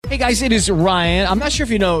Hey guys, it is Ryan. I'm not sure if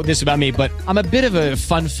you know this about me, but I'm a bit of a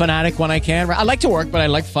fun fanatic when I can. I like to work, but I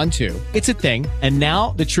like fun too. It's a thing. And now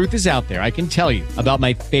the truth is out there. I can tell you about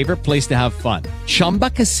my favorite place to have fun. Chumba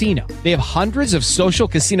Casino. They have hundreds of social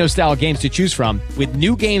casino style games to choose from with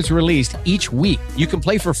new games released each week. You can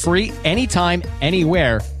play for free anytime,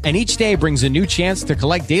 anywhere. And each day brings a new chance to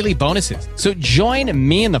collect daily bonuses. So join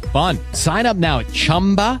me in the fun. Sign up now at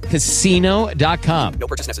ChumbaCasino.com. No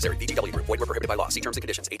purchase necessary. VGW Group. Void where prohibited by law. See terms and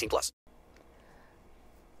conditions. 18+.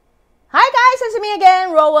 Hi guys, it's me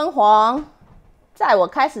again,罗文黄。在我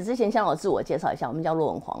开始之前，先我自我介绍一下，我们叫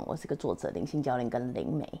罗文黄，我是个作者、灵性教练跟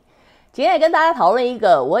灵媒。今天也跟大家讨论一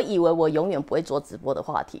个我以为我永远不会做直播的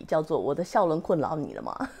话题，叫做我的笑容困扰你了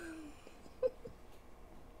吗？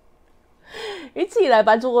一直以来，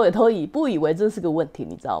版主我也都不以为这是个问题，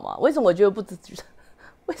你知道吗？为什么我觉得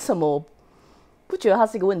为什么我不觉得它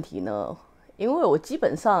是一个问题呢？因为我基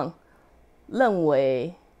本上认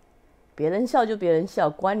为别人笑就别人笑，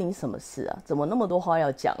关你什么事啊？怎么那么多话要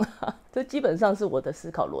讲啊？这基本上是我的思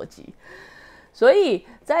考逻辑。所以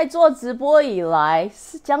在做直播以来，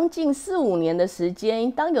是将近4-5年的时间。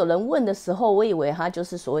当有人问的时候，我以为他就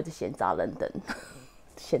是所谓的闲杂人等，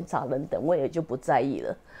闲杂人等，我也就不在意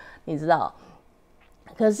了，你知道。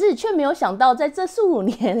可是却没有想到，在这4-5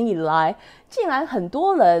年以来，竟然很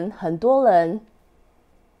多人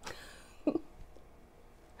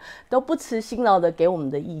都不辞辛劳的给我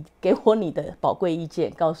你的宝贵意见，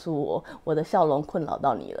告诉我我的笑容困扰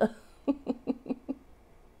到你了。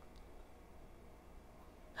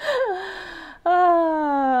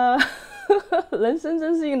啊，人生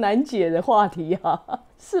真是一个难解的话题啊，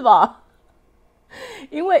是吧？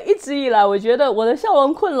因为一直以来，我觉得我的笑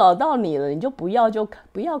容困扰到你了，你就不要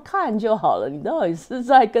看就好了。你到底是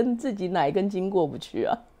在跟自己哪一根筋过不去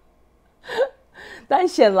啊？但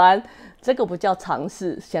显然这个不叫尝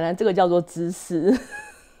试，显然这个叫做知识。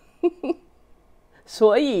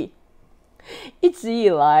所以一直以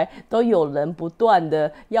来都有人不断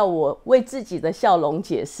的要我为自己的笑容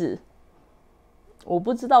解释。我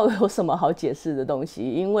不知道有什么好解释的东西，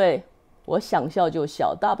因为我想笑就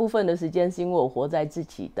笑，大部分的时间是因为我活在自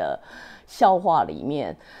己的笑话里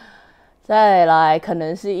面。再来可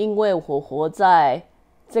能是因为我活在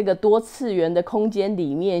这个多次元的空间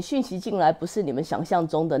里面，讯息进来不是你们想象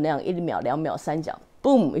中的那样1秒、2秒、3秒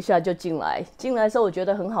boom 一下就进来的时候我觉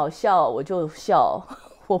得很好笑，我就笑。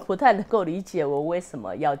我不太能够理解我为什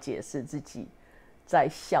么要解释自己在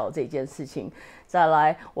笑这件事情。再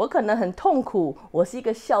来，我可能很痛苦，我是一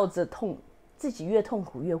个笑着自己越痛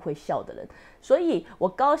苦越会笑的人，所以我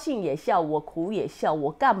高兴也笑，我苦也笑，我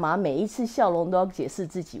干嘛每一次笑容都要解释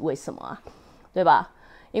自己为什么啊？对吧？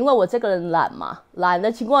因为我这个人懒嘛，懒的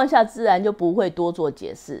情况下自然就不会多做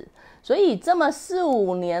解释，所以这么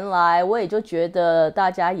4-5年来，我也就觉得大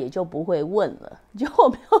家也就不会问了。结果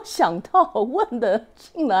没有想到问的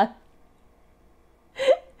竟然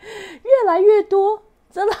越来越多，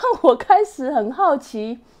这让我开始很好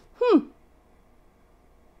奇，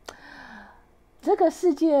这个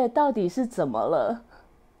世界到底是怎么了？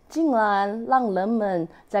竟然让人们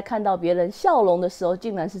在看到别人笑容的时候，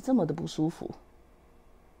竟然是这么的不舒服。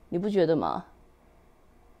你不觉得吗？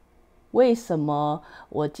为什么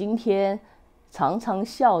我今天常常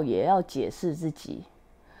笑也要解释自己？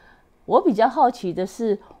我比较好奇的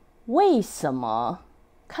是，为什么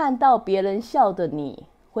看到别人笑的你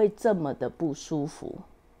会这么的不舒服？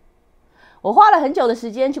我花了很久的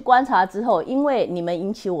时间去观察之后，因为你们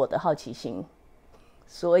引起我的好奇心，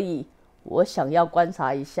所以我想要观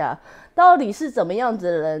察一下，到底是怎么样子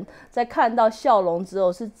的人在看到笑容之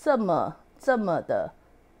后是这么的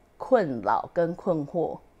困扰跟困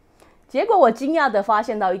惑。结果我惊讶的发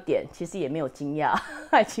现到一点，其实也没有惊讶，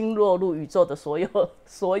已经落入宇宙的所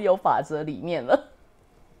有法则里面了。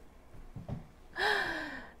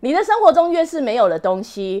你的生活中越是没有的东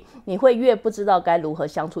西，你会越不知道该如何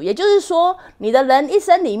相处。也就是说，你的人一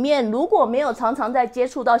生里面如果没有常常在接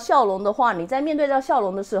触到笑容的话，你在面对到笑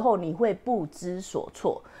容的时候，你会不知所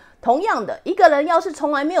措。同样的，一个人要是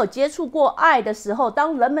从来没有接触过爱的时候，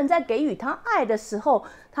当人们在给予他爱的时候，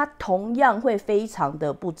他同样会非常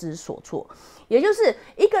的不知所措。也就是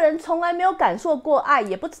一个人从来没有感受过爱，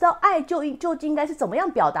也不知道爱究竟应该是怎么样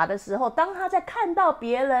表达的时候，当他在看到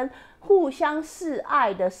别人互相示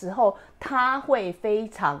爱的时候，他会非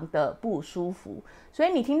常的不舒服。所以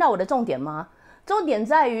你听到我的重点吗？重点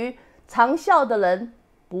在于常笑的人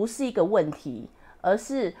不是一个问题，而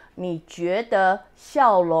是你觉得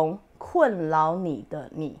笑容困扰你的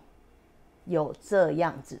你有这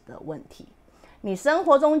样子的问题。你生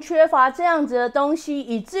活中缺乏这样子的东西，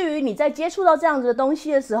以至于你在接触到这样子的东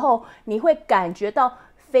西的时候，你会感觉到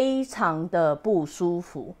非常的不舒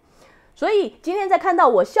服。所以今天在看到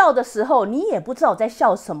我笑的时候，你也不知道我在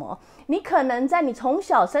笑什么。你可能在你从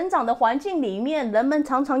小生长的环境里面，人们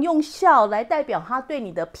常常用笑来代表他对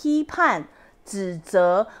你的批判、指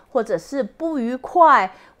责，或者是不愉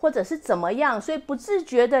快，或者是怎么样，所以不自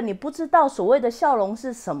觉的你不知道所谓的笑容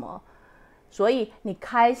是什么。所以你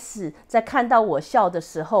开始在看到我笑的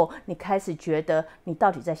时候，你开始觉得你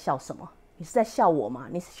到底在笑什么？你是在笑我吗？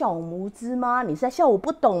你是笑我无知吗？你是在笑我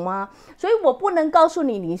不懂吗？所以我不能告诉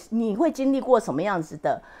你，你会经历过什么样子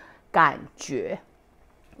的感觉。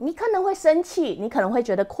你可能会生气，你可能会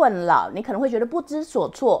觉得困扰，你可能会觉得不知所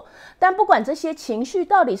措。但不管这些情绪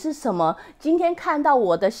到底是什么，今天看到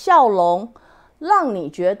我的笑容，让你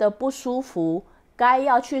觉得不舒服，该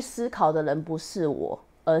要去思考的人不是我，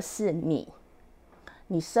而是你。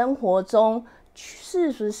你生活中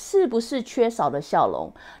是不是缺少了笑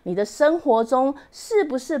容？你的生活中是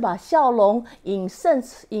不是把笑容影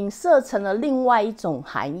射成了另外一种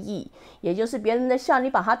含义？也就是别人的笑，你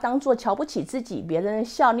把它当作瞧不起自己；别人的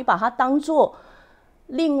笑，你把它当作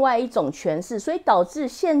另外一种诠释，所以导致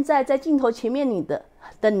现在在镜头前面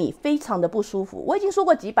你非常的不舒服。我已经说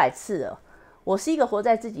过几百次了，我是一个活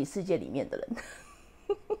在自己世界里面的人。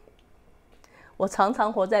我常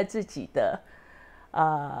常活在自己的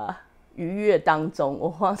愉悦当中，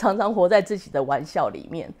我常常活在自己的玩笑里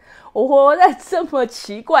面，我活在这么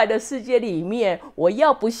奇怪的世界里面。我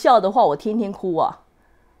要不笑的话，我天天哭啊！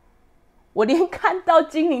我连看到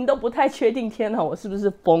精灵都不太确定，天哪，我是不是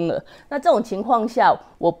疯了？那这种情况下，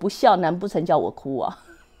我不笑，难不成叫我哭啊？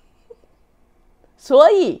所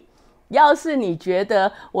以，要是你觉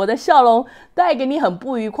得我的笑容带给你很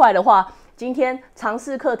不愉快的话，今天尝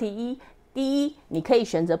试课题一：第一，你可以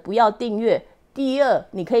选择不要订阅；第二，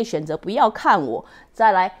你可以选择不要看我；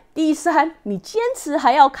再来，第三，你坚持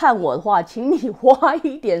还要看我的话，请你花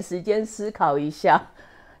一点时间思考一下，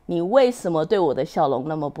你为什么对我的笑容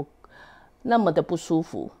那么的不舒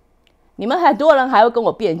服？你们很多人还会跟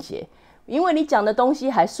我辩解，因为你讲的东西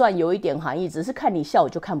还算有一点含义，只是看你笑我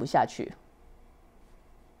就看不下去。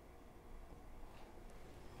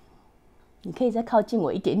你可以再靠近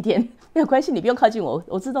我一点点，没有关系，你不用靠近我，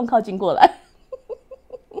我自动靠近过来。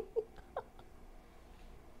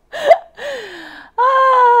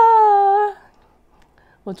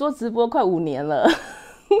我做直播快5年了。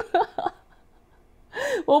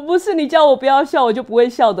我不是你叫我不要笑我就不会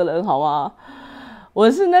笑的人，好吗？我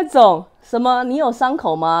是那种什么你有伤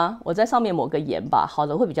口吗？我在上面抹个盐吧，好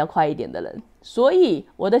的会比较快一点的人。所以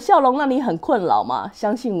我的笑容让你很困扰吗？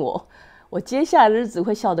相信我，我接下来的日子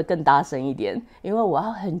会笑得更大声一点，因为我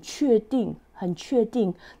要很确定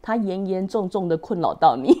它严严重重的困扰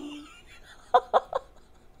到你。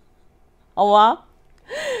好吗？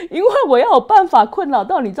因为我要有办法困扰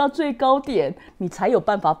到你到最高点，你才有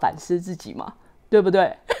办法反思自己嘛，对不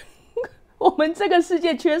对？我们这个世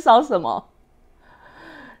界缺少什么？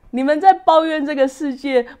你们在抱怨这个世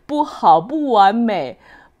界不好、不完美、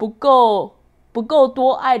不够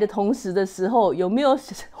多爱的同时的时候，有没有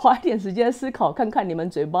花一点时间思考，看看你们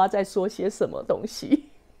嘴巴在说些什么东西？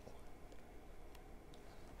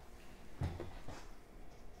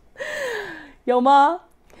有吗？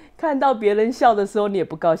看到别人笑的时候，你也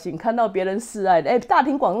不高兴；看到别人示爱的，大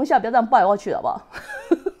庭广众下不要这样抱来抱去，好不好？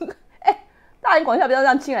大庭广众下不要这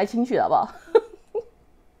样亲来亲去，好不好？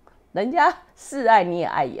人家示爱你也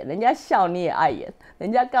爱演，人家笑你也爱演，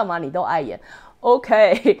人家干嘛你都爱演。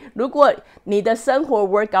OK， 如果你的生活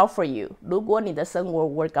work out for you， 如果你的生活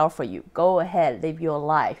work out for you，go ahead live your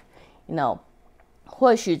life。You know，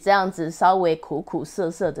 或许这样子稍微苦苦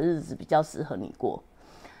涩涩的日子比较适合你过。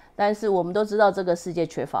但是我们都知道这个世界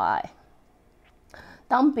缺乏爱。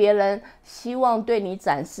当别人希望对你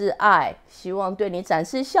展示爱，希望对你展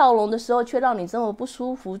示笑容的时候，却让你这么不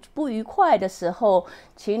舒服、不愉快的时候，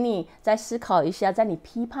请你再思考一下，在你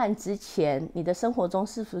批判之前，你的生活中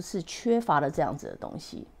是不是缺乏了这样子的东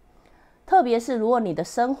西？特别是如果你的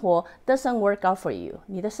生活 doesn't work out for you，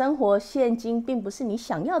 你的生活现今并不是你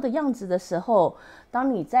想要的样子的时候，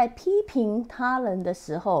当你在批评他人的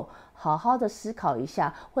时候，好好的思考一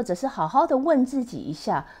下，或者是好好的问自己一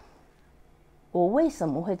下，我为什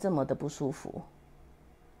么会这么的不舒服？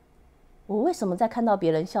我为什么在看到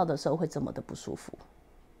别人笑的时候会这么的不舒服？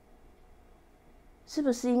是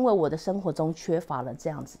不是因为我的生活中缺乏了这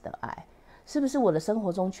样子的爱？是不是我的生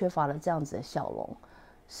活中缺乏了这样子的笑容？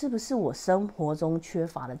是不是我生活中缺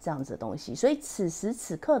乏了这样子的东西？所以此时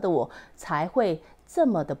此刻的我才会这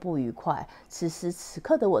么的不愉快，此时此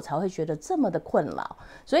刻的我才会觉得这么的困扰。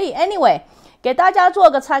所以 anyway， 给大家做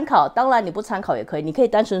个参考，当然你不参考也可以，你可以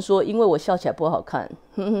单纯说因为我笑起来不好看。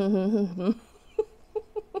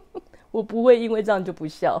我不会因为这样就不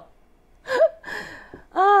笑。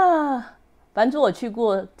反正我去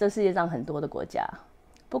过这世界上很多的国家，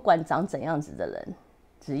不管长怎样子的人，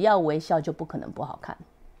只要微笑就不可能不好看。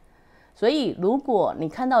所以如果你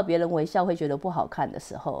看到别人微笑会觉得不好看的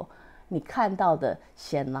时候，你看到的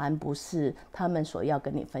显然不是他们所要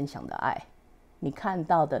跟你分享的爱，你看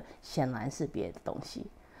到的显然是别的东西。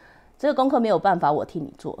这个功课没有办法我替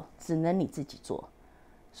你做，只能你自己做。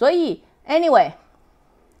所以 anyway，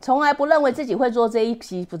 从来不认为自己会做这一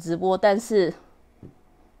期直播，但是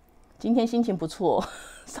今天心情不错，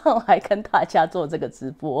上来跟大家做这个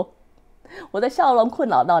直播。我的笑容困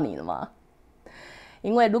扰到你了吗？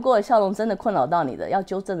因为如果我笑容真的困扰到你的，要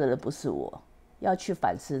纠正的人不是我，要去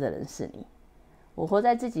反思的人是你。我活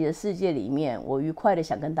在自己的世界里面，我愉快的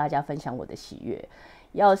想跟大家分享我的喜悦。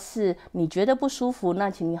要是你觉得不舒服，那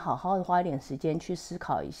请你好好的花一点时间去思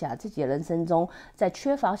考一下，自己的人生中在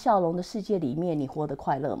缺乏笑容的世界里面，你活得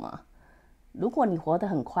快乐吗？如果你活得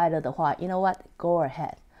很快乐的话， you know what? Go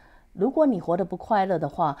ahead。如果你活得不快乐的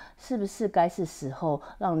话，是不是该是时候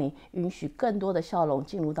让你允许更多的笑容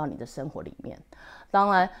进入到你的生活里面？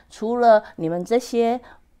当然，除了你们这些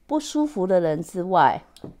不舒服的人之外，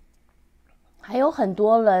还有很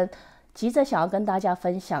多人急着想要跟大家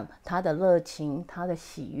分享他的热情、他的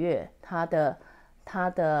喜悦、他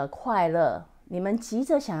的快乐。你们急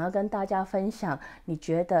着想要跟大家分享你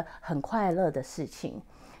觉得很快乐的事情。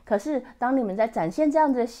可是当你们在展现这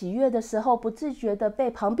样子的喜悦的时候，不自觉的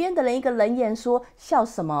被旁边的人一个冷眼说，笑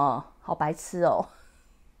什么，好白痴哦。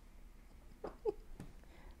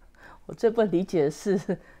我最不理解的是，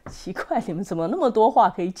奇怪，你们怎么那么多话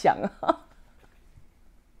可以讲啊？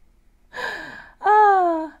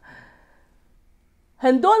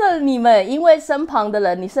很多的你们因为身旁的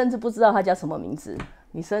人，你甚至不知道他叫什么名字，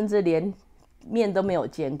你甚至连面都没有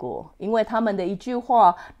见过，因为他们的一句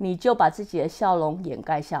话，你就把自己的笑容掩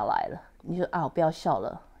盖下来了。你就我不要笑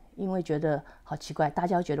了，因为觉得好奇怪，大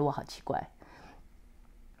家会觉得我好奇怪。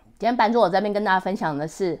今天版主我这边跟大家分享的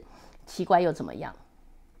是，奇怪又怎么样？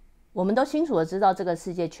我们都清楚的知道这个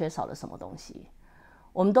世界缺少了什么东西，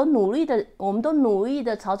我们都努力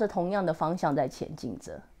的朝着同样的方向在前进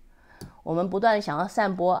着。我们不断的想要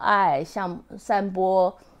散播爱，散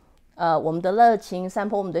播我们的热情，散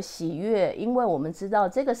播我们的喜悦，因为我们知道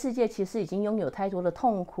这个世界其实已经拥有太多的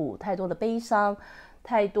痛苦，太多的悲伤，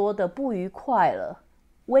太多的不愉快了。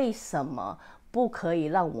为什么不可以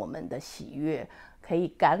让我们的喜悦可以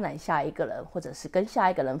感染下一个人，或者是跟下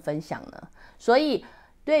一个人分享呢？所以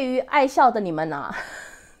对于爱笑的你们啊，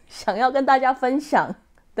想要跟大家分享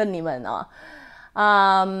的你们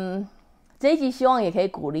啊，这一集希望也可以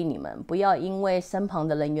鼓励你们，不要因为身旁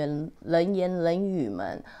的人言人语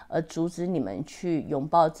们而阻止你们去拥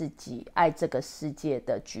抱自己爱这个世界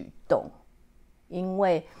的举动。因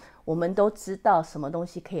为我们都知道什么东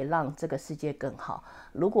西可以让这个世界更好，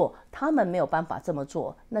如果他们没有办法这么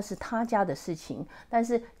做，那是他家的事情，但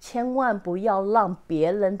是千万不要让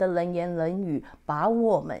别人的人言人语把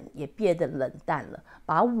我们也变得冷淡了，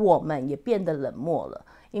把我们也变得冷漠了。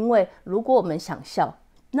因为如果我们想笑，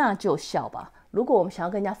那就笑吧，如果我们想要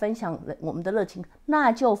跟人家分享我们的热情，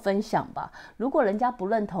那就分享吧。如果人家不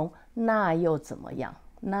认同，那又怎么样？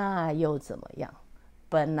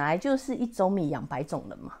本来就是一种米养百种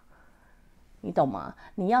人嘛，你懂吗？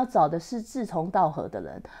你要找的是志同道合的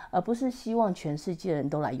人，而不是希望全世界人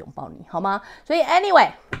都来拥抱你，好吗？所以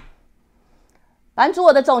anyway， 版主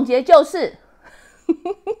我的总结就是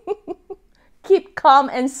keep calm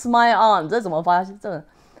and smile on。 这怎么发？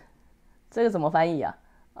这个怎么翻译啊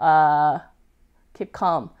？keep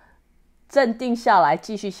calm， 镇定下来，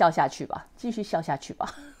继续笑下去吧。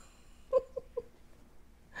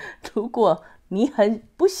如果你很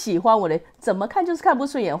不喜欢我的怎么看就是看不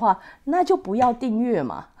顺眼的话，那就不要订阅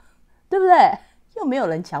嘛，对不对？又没有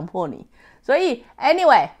人强迫你。所以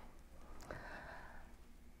anyway，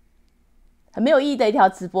 很没有意义的一条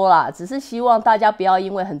直播啦，只是希望大家不要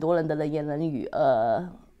因为很多人的人言人语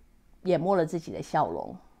淹没了自己的笑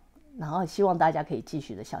容，然后希望大家可以继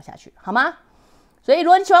续的笑下去，好吗？所以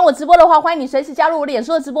如果你喜欢我直播的话，欢迎你随时加入我脸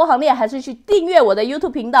书的直播行列，还是去订阅我的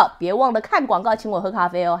YouTube 频道。别忘了看广告请我喝咖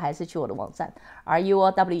啡哦，还是去我的网站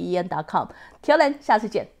ruowen.com。 Till then， 下次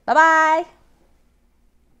见，拜拜。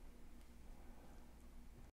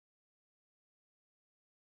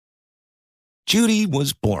Judy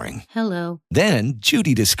was boring. Hello. Then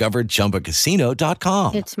Judy discovered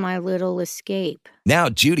ChumbaCasino.com. It's my little escape. Now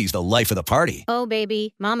Judy's the life of the party. Oh,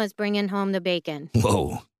 baby, mama's bringing home the bacon.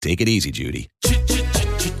 Whoa, take it easy, Judy.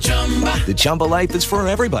 The Chumba life is for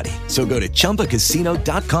everybody. So go to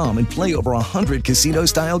ChumbaCasino.com and play over 100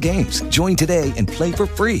 casino-style games. Join today and play for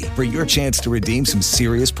free for your chance to redeem some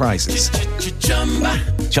serious prizes.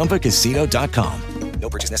 ChumbaCasino.com. No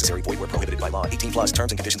purchase necessary. Void where prohibited by law. 18 plus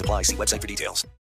terms and conditions apply. See website for details.